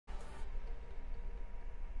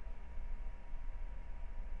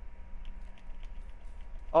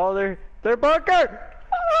Oh, they're bunker!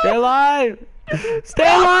 Stay alive!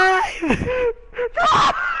 Stay alive!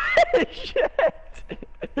 Shit!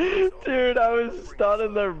 Dude, I was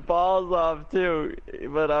stunning their balls off too,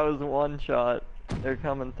 but I was one shot. They're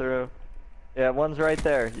coming through. Yeah, one's right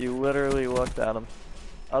there. You literally looked at them.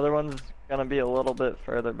 Other one's gonna be a little bit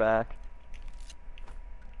further back.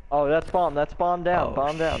 Oh, that's bomb. That's bomb down. Oh,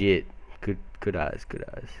 bomb down. shit. Good eyes, good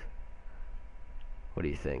eyes. What do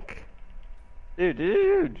you think?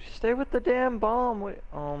 Dude, stay with the damn bomb. Wait,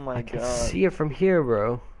 oh my I can god. see it from here,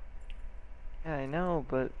 bro. Yeah, I know,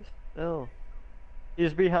 but still.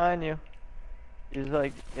 He's behind you. He's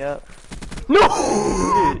like, yep.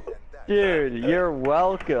 No! Dude, you're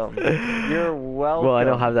welcome. You're welcome. Well, I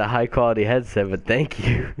don't have that high quality headset, but thank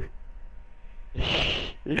you.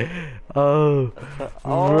 Oh,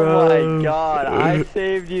 Oh bro. my god, I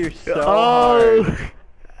saved you so hard.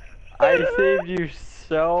 I saved you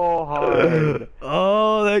so hard.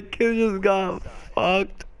 Oh, that kid just got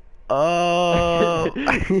fucked. Oh.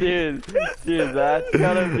 dude, that's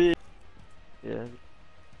gonna be... Yeah.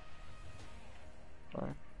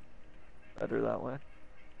 Fine. Better that way.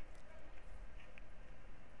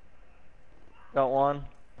 Got one.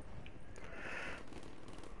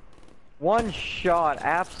 One shot,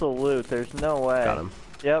 absolute. There's no way. Got him.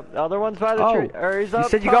 Yep, the other one's by the tree. Or he's up you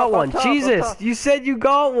said you top, got one. up top, Jesus, up top. you said you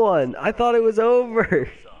got one. I thought it was over.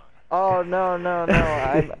 Oh no.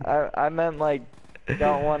 I meant like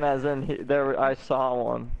got one as in there. I saw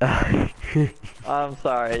one. I'm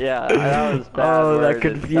sorry. Yeah, that was bad. Oh, that worded.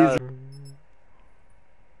 confused.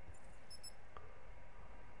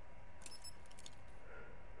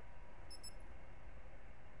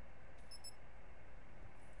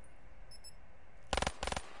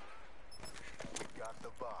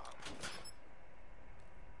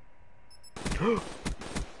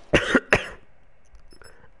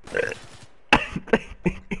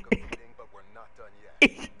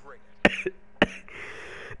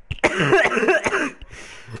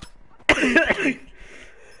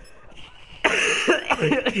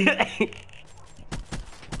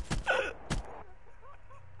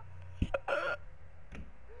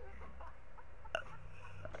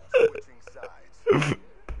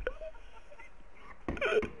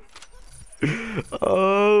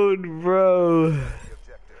 Oh, bro.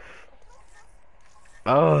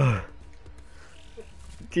 Oh.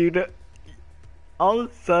 Dude, all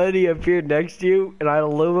of a sudden he appeared next to you, and I had a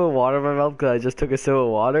little bit of water in my mouth because I just took a sip of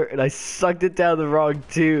water, and I sucked it down the wrong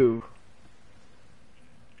tube.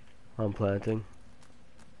 I'm planting.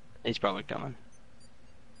 He's probably coming.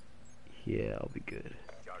 Yeah, I'll be good.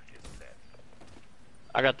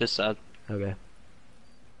 I got this side. Okay.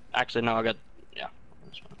 Actually, no, I got... Yeah.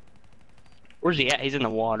 This one. Where's he at? He's in the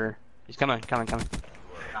water. He's coming.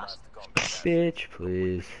 Nice. Bitch,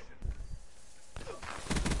 please.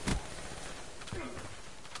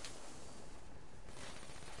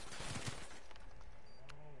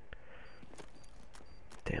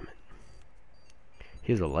 Damn it.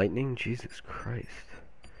 He has a lightning? Jesus Christ.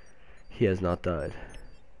 He has not died.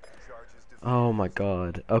 Oh my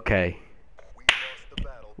god. Okay.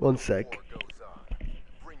 1 sec.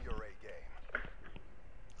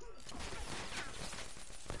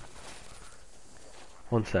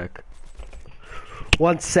 One sec.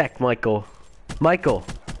 1 sec, Michael. Michael.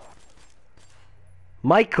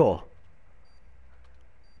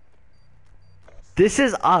 This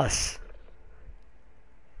is us.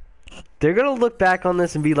 They're gonna look back on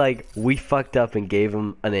this and be like, we fucked up and gave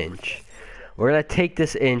him an inch. We're gonna take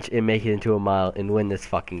this inch and make it into a mile and win this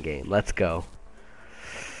fucking game. Let's go.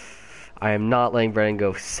 I am not letting Brennan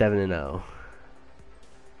go 7-0.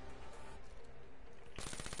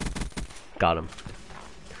 Got him.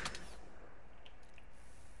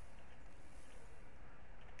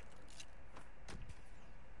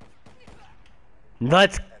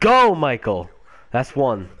 Let's go, Michael. That's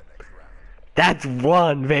one. That's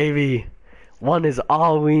one, baby. One is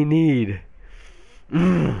all we need.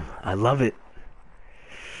 I love it.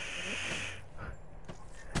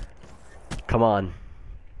 Come on.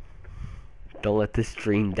 Don't let this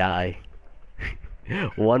dream die.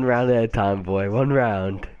 1 round at a time, boy. 1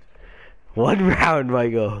 round. 1 round,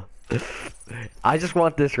 Michael. I just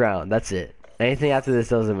want this round. That's it. Anything after this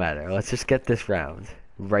doesn't matter. Let's just get this round.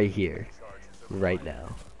 Right here. Right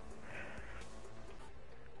now.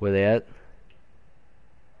 Where they at?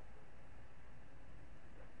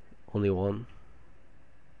 Only one.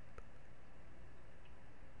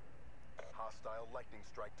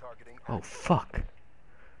 Oh fuck.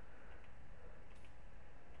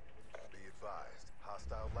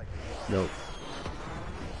 Nope.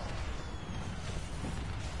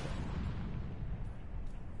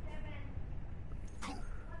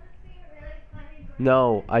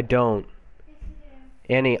 No, I don't.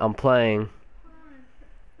 Annie, I'm playing.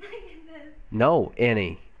 No,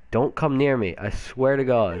 Annie. Don't come near me. I swear to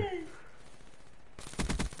God.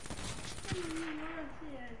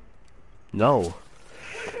 No.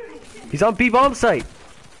 He's on B-bomb site.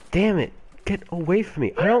 Damn it. Get away from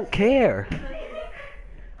me. I don't care.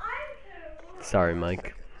 Sorry,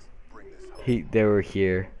 Mike. They were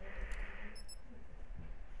here.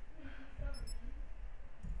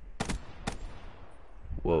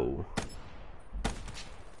 Whoa.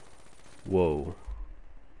 Whoa.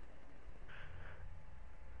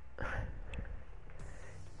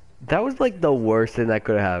 That was like the worst thing that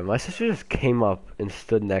could have happened. My sister just came up and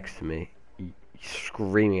stood next to me,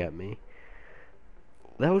 screaming at me.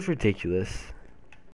 That was ridiculous.